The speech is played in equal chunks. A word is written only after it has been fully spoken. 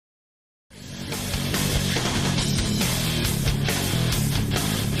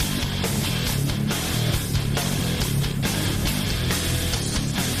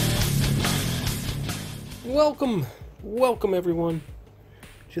Welcome everyone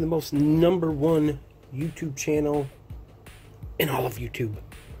to the most #1 YouTube channel in all of YouTube.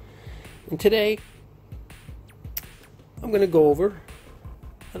 And today I'm going to go over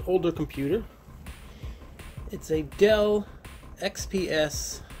an older computer. It's a Dell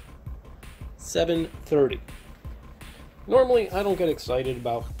XPS 730. Normally I don't get excited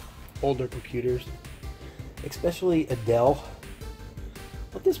about older computers, especially a Dell,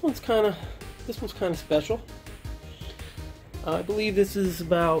 but this one's kind of special. I believe this is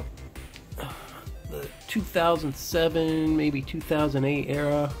about the 2007, maybe 2008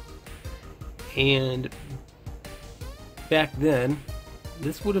 era, and back then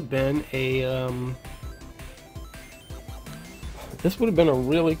this would have been a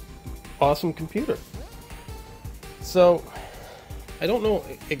really awesome computer. So I don't know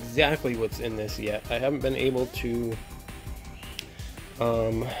exactly what's in this yet. I haven't been able to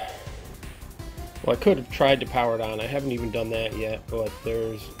well, I could have tried to power it on. I haven't even done that yet, but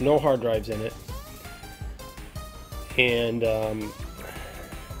there's no hard drives in it. And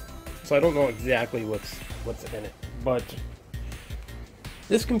so I don't know exactly what's in it. But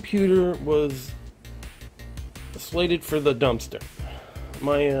this computer was slated for the dumpster.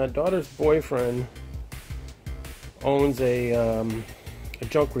 My daughter's boyfriend owns a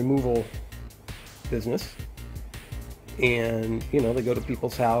junk removal business. And, you know, they go to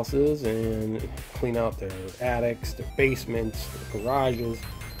people's houses and clean out their attics, their basements, their garages,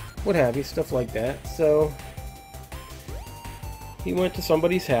 what have you, stuff like that. So he went to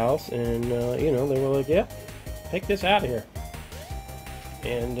somebody's house and, you know, they were like, yeah, take this out of here.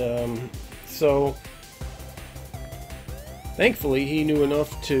 And so thankfully he knew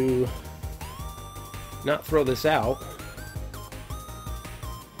enough to not throw this out.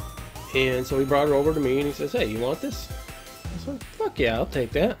 And so he brought it over to me and he says, hey, you want this? I said, fuck yeah, I'll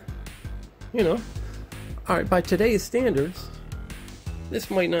take that. You know. Alright, by today's standards, this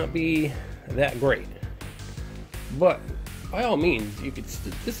might not be that great. But by all means, you could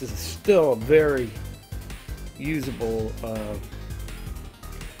this is still a very usable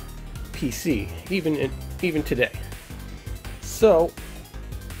PC, even today. So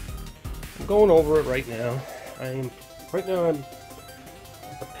I'm going over it right now. I'm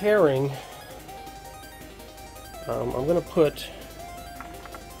preparing. I'm going to put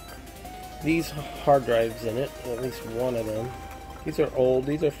these hard drives in it, at least one of them. These are old.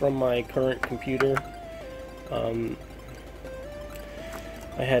 These are from my current computer. I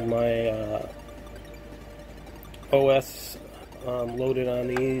had my OS loaded on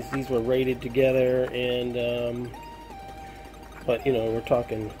these. These were rated together, and but you know, we're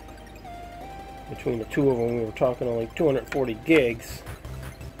talking between the two of them, we were talking only 240 gigs.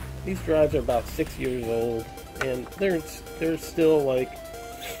 These drives are about 6 years old, and they're still like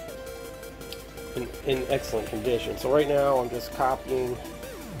in excellent condition. So right now I'm just copying.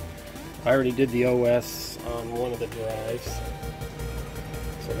 I already did the OS on one of the drives,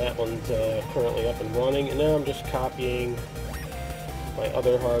 so that one's currently up and running, and now I'm just copying my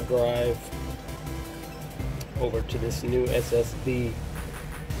other hard drive over to this new SSD,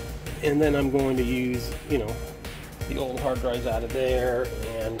 and then I'm going to use, you know, the old hard drives out of there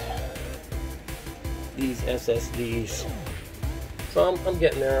and these SSDs. So I'm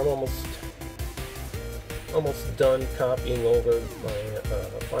getting there. I'm almost done copying over my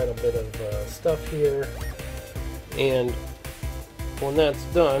final bit of stuff here, and when that's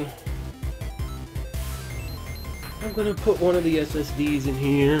done, I'm gonna put one of the SSDs in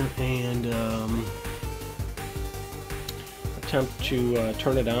here and attempt to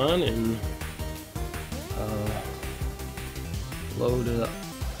turn it on and load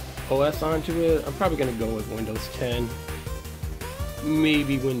OS onto it. I'm probably going to go with Windows 10,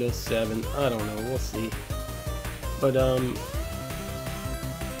 maybe Windows 7, I don't know, we'll see. But I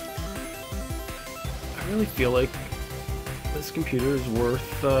really feel like this computer is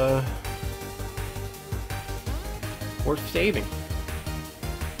worth saving.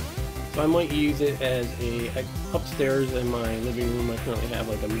 So I might use it as upstairs in my living room. I currently have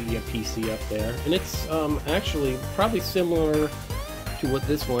like a media PC up there, and it's actually probably similar to what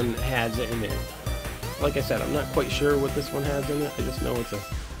this one has in it. Like I said, I'm not quite sure what this one has in it. I just know I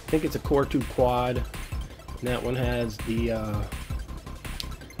think it's a Core 2 quad, and that one has the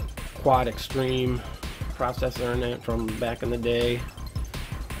Quad Extreme processor in it from back in the day.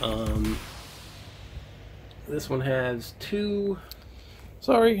 This one has two.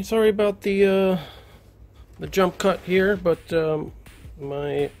 Sorry about the jump cut here, but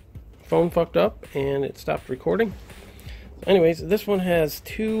my phone fucked up and it stopped recording. Anyways, this one has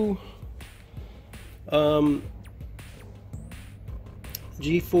two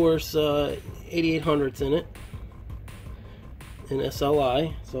GeForce 8800s in it, in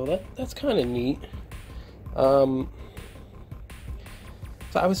SLI, so that's kind of neat. So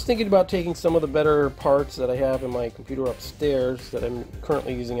I was thinking about taking some of the better parts that I have in my computer upstairs that I'm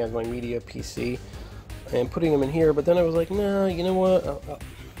currently using as my media PC and putting them in here, but then I was like, nah, you know what,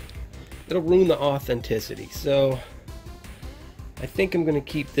 it'll ruin the authenticity. So I think I'm going to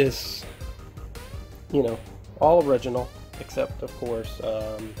keep this, you know, all original, except of course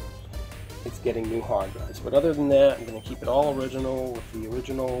it's getting new hard drives. But other than that, I'm going to keep it all original with the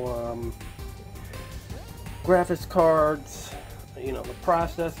original graphics cards, you know, the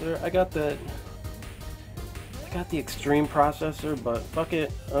processor. I got the extreme processor, but fuck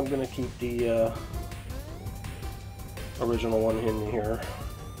it, I'm going to keep the original one in here.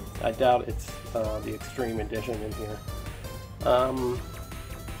 I doubt it's the extreme edition in here.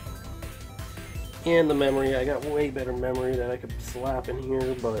 And the memory, I got way better memory that I could slap in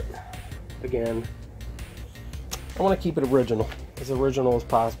here, but again, I want to keep it original, as original as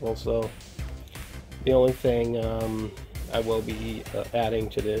possible. So the only thing I will be adding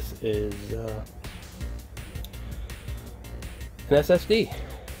to this is an SSD.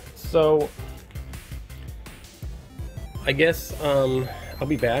 So I guess I'll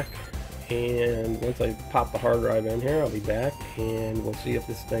be back, and once I pop the hard drive in here, I'll be back and we'll see if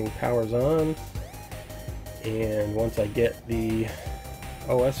this thing powers on. And once I get the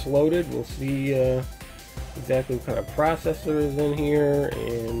OS loaded, we'll see exactly what kind of processor is in here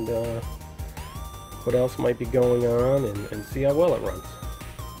and what else might be going on, and see how well it runs.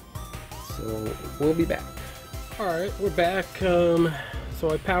 So we'll be back. Alright, we're back. So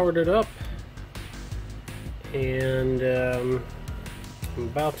I powered it up, and I'm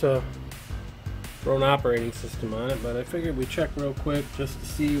about to throw an operating system on it, but I figured we'd check real quick just to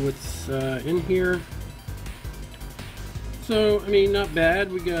see what's in here. So, I mean, not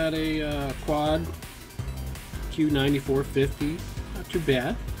bad. We got a quad Q9450. Not too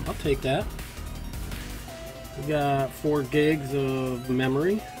bad. I'll take that. We got 4 gigs of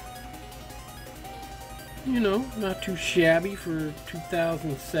memory. You know, not too shabby for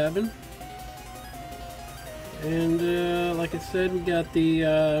 2007. And like I said, we got the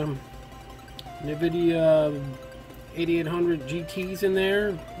NVIDIA 8800 GTs in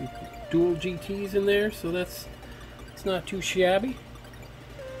there, dual GTs in there, so it's not too shabby.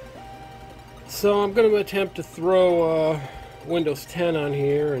 So I'm going to attempt to throw Windows 10 on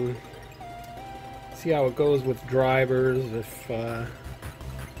here and see how it goes with drivers, if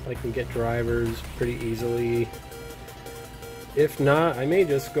I can get drivers pretty easily. If not, I may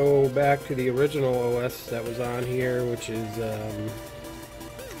just go back to the original OS that was on here, which is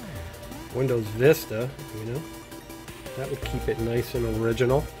Windows Vista, you know. That would keep it nice and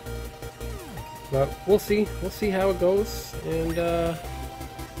original. But we'll see how it goes, and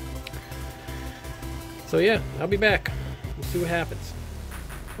so yeah, I'll be back. We'll see what happens.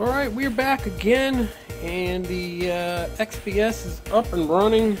 Alright, we're back again, and the XPS is up and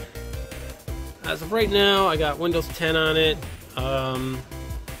running. As of right now, I got Windows 10 on it.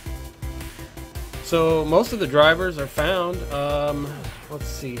 So most of the drivers are found. Let's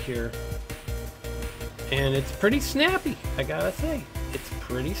see here. And it's pretty snappy, I gotta say. It's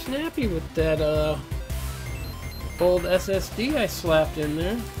pretty snappy with that old SSD I slapped in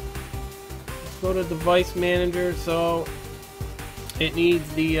there. Let's go to Device Manager. So it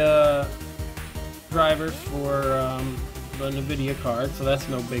needs the drivers for the NVIDIA card, so that's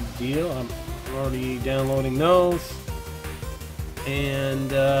no big deal. I'm already downloading those.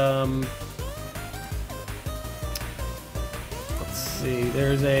 And let's see,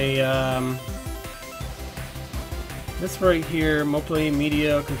 there's a this right here,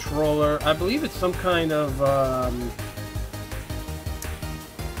 multimedia controller. I believe it's some kind of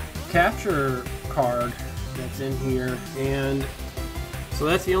capture card that's in here, and so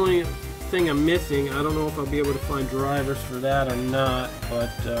that's the only thing I'm missing. I don't know if I'll be able to find drivers for that or not,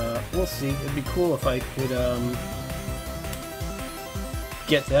 but we'll see. It'd be cool if I could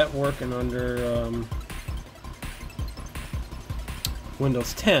get that working under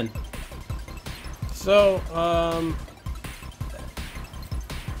Windows 10. So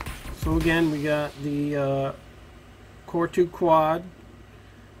so again, we got the Core 2 Quad,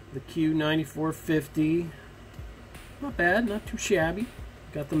 the Q9450. Not bad, not too shabby.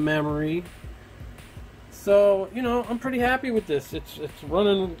 Got the memory. So, you know, I'm pretty happy with this. It's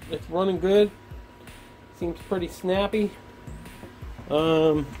running good. Seems pretty snappy.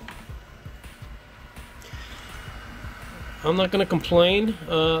 I'm not gonna complain.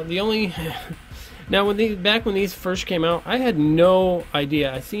 The only now when these first came out, I had no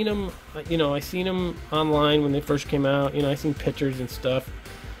idea. I seen them, you know, I seen them online when they first came out. You know, I seen pictures and stuff.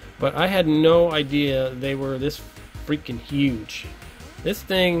 but I had no idea they were this freaking huge. This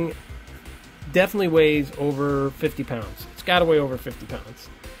thing definitely weighs over 50 pounds. It's got to weigh over 50 pounds.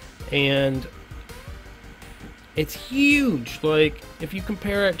 And it's huge. Like, if you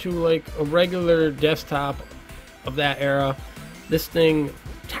compare it to like a regular desktop of that era, this thing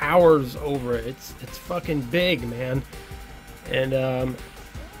towers over it. It's fucking big, man. And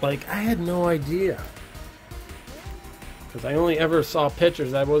like, I had no idea, because I only ever saw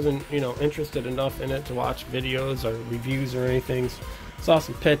pictures. I wasn't, you know, interested enough in it to watch videos or reviews or anything. So, saw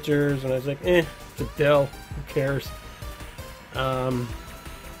some pictures and I was like, it's a Dell, who cares? And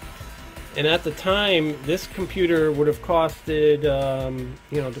at the time, this computer would have costed,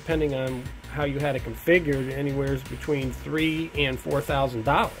 you know, depending on how you had it configured, anywhere between $3,000 and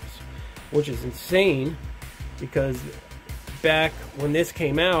 $4,000, which is insane, because back when this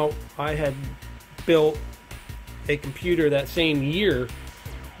came out, I had built a computer that same year,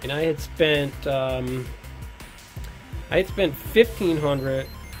 and I had spent $1,500,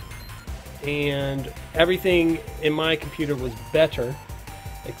 and everything in my computer was better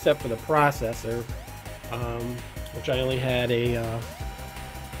except for the processor, which I only had a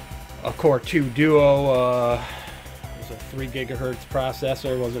Core 2 Duo. It was a 3 gigahertz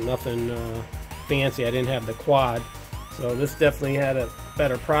processor. It wasn't nothing fancy. I didn't have the quad, so this definitely had a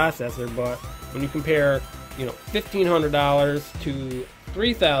better processor. But when you compare, you know, $1,500 to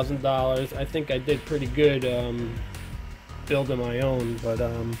 $3,000, I think I did pretty good building my own. But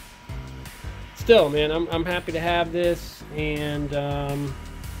still, man, I'm happy to have this, and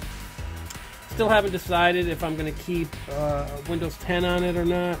still haven't decided if I'm going to keep Windows 10 on it or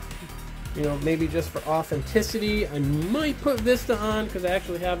not. You know, maybe just for authenticity, I might put Vista on, because I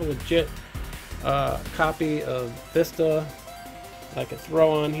actually have a legit copy of Vista I could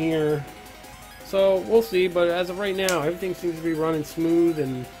throw on here. So we'll see, but as of right now, everything seems to be running smooth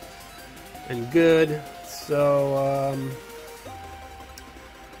and good. So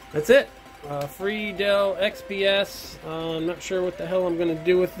that's it. Free Dell XPS. I'm not sure what the hell I'm going to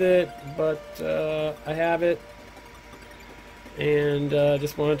do with it, but I have it, and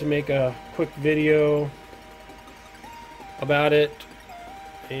just wanted to make a quick video about it.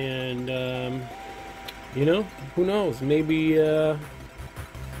 And you know, who knows, maybe in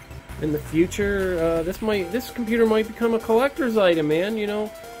the future this computer might become a collector's item, man. You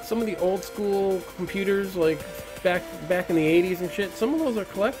know, some of the old school computers, like back in the 80s and shit, some of those are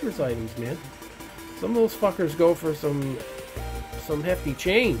collector's items, man. Some of those fuckers go for some hefty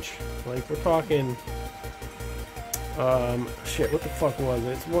change. Like, we're talking shit, what the fuck was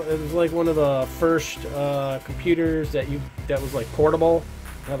it? It was like one of the first computers that was like portable.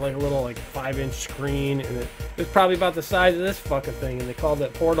 It had like a little like 5-inch screen, and it was probably about the size of this fucking thing, and they called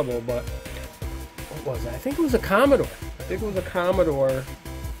it portable. But what was it? I think it was a Commodore.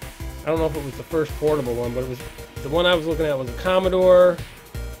 I don't know if it was the first portable one, but it was the one I was looking at. Was a Commodore,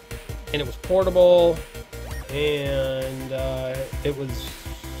 and it was portable, and it was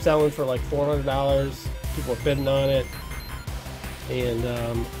selling for like $400. People were bidding on it, and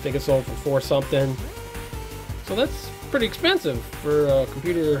I think it sold for $4 something. So that's pretty expensive for a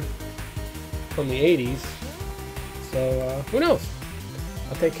computer from the 80s. So who knows?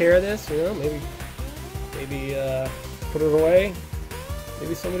 I'll take care of this. You know, maybe put it away.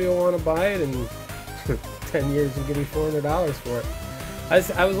 Maybe somebody will want to buy it in 10 years and give me $400 for it.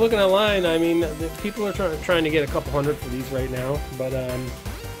 I was looking online. I mean, people are trying to get a couple hundred for these right now, but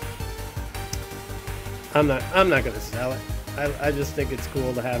I'm not going to sell it. I just think it's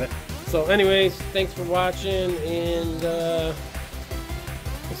cool to have it. So anyways, thanks for watching, and we'll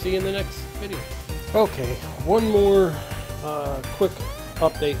see you in the next video. Okay, one more quick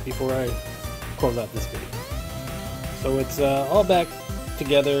update before I close out this video. So it's all back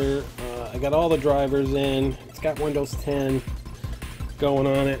together. I got all the drivers in. It's got Windows 10 going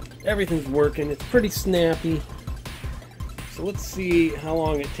on it. Everything's working. It's pretty snappy. So let's see how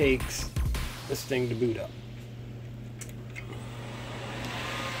long it takes this thing to boot up.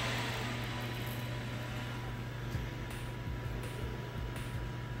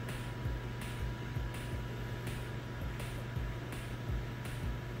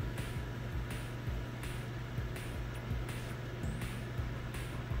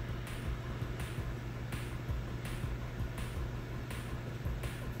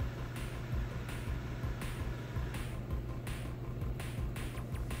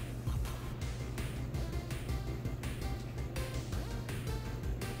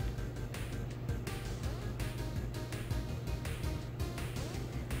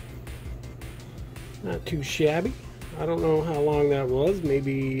 Not too shabby. I don't know how long that was,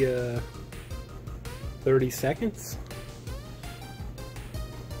 maybe 30 seconds.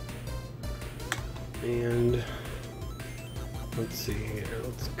 And let's see here.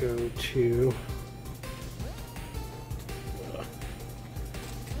 Let's go to.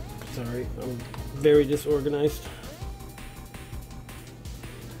 Sorry, I'm very disorganized.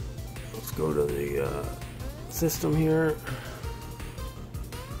 Let's go to the system here.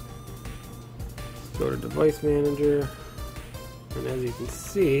 Let's go to device manager, and as you can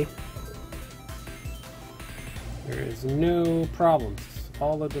see, there is no problems.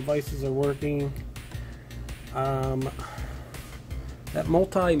 All the devices are working. That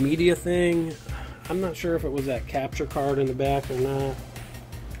multimedia thing, I'm not sure if it was that capture card in the back or not.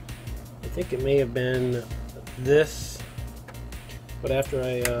 I think it may have been this, but after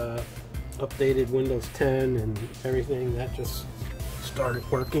I updated Windows 10 and everything, that just started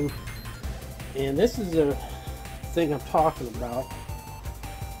working. And this is a thing I'm talking about.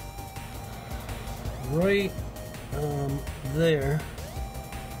 Right there,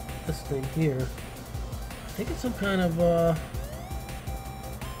 this thing here, I think it's some kind of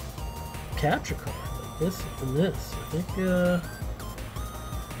capture card, like this and this. I think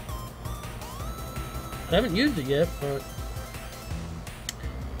I haven't used it yet, but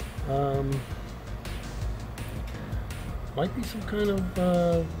might be some kind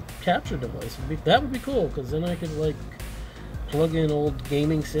of capture device. That would be cool, because then I could like plug in old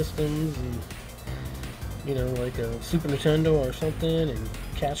gaming systems and, you know, like a Super Nintendo or something, and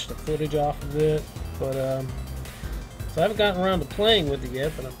catch the footage off of it. But so I haven't gotten around to playing with it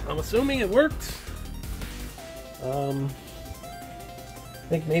yet, but I'm assuming it works. I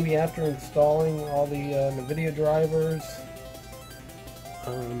think maybe after installing all the NVIDIA drivers,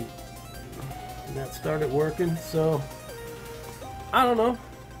 that started working. So I don't know.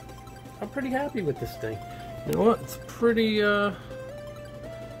 I'm pretty happy with this thing. You know what? It's pretty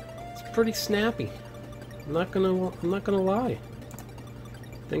snappy. I'm not gonna lie.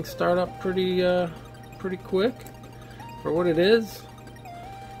 Things start up pretty quick for what it is.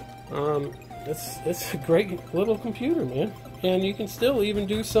 It's a great little computer, man, and you can still even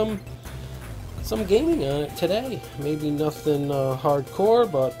do some gaming on it today. Maybe nothing hardcore,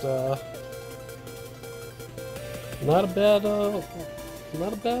 but not a bad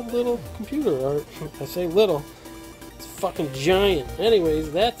little computer. Or I say little, it's fucking giant.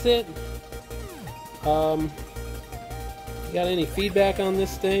 Anyways, that's it. You got any feedback on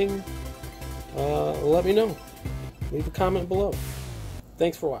this thing? Let me know. Leave a comment below.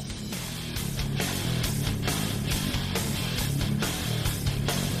 Thanks for watching.